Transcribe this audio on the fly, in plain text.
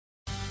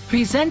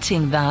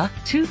Presenting the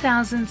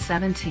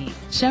 2017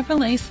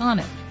 Chevrolet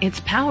Sonic. It's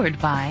powered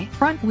by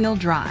front-wheel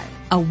drive,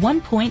 a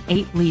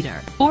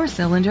 1.8-liter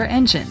four-cylinder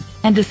engine,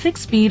 and a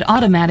 6-speed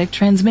automatic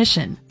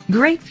transmission.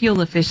 Great fuel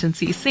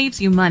efficiency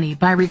saves you money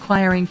by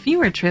requiring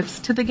fewer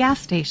trips to the gas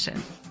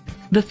station.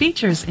 The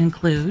features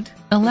include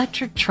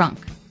electric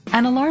trunk,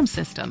 an alarm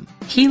system,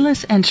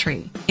 keyless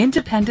entry,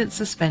 independent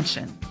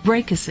suspension,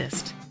 brake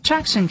assist,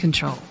 traction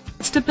control,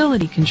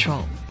 stability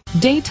control,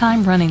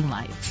 daytime running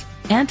lights,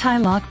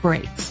 anti-lock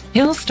brakes,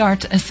 hill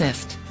start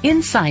assist.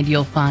 Inside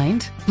you'll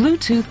find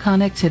Bluetooth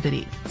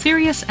connectivity,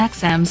 Sirius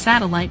XM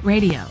satellite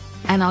radio,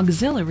 an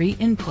auxiliary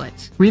input,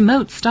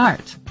 remote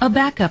start, a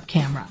backup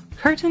camera,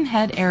 curtain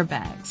head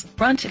airbags,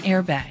 front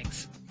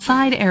airbags,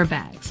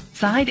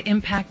 side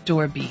impact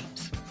door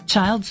beams,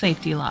 child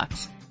safety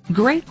locks.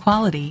 Great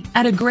quality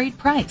at a great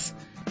price.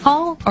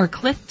 Call or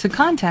click to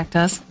contact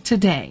us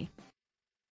today.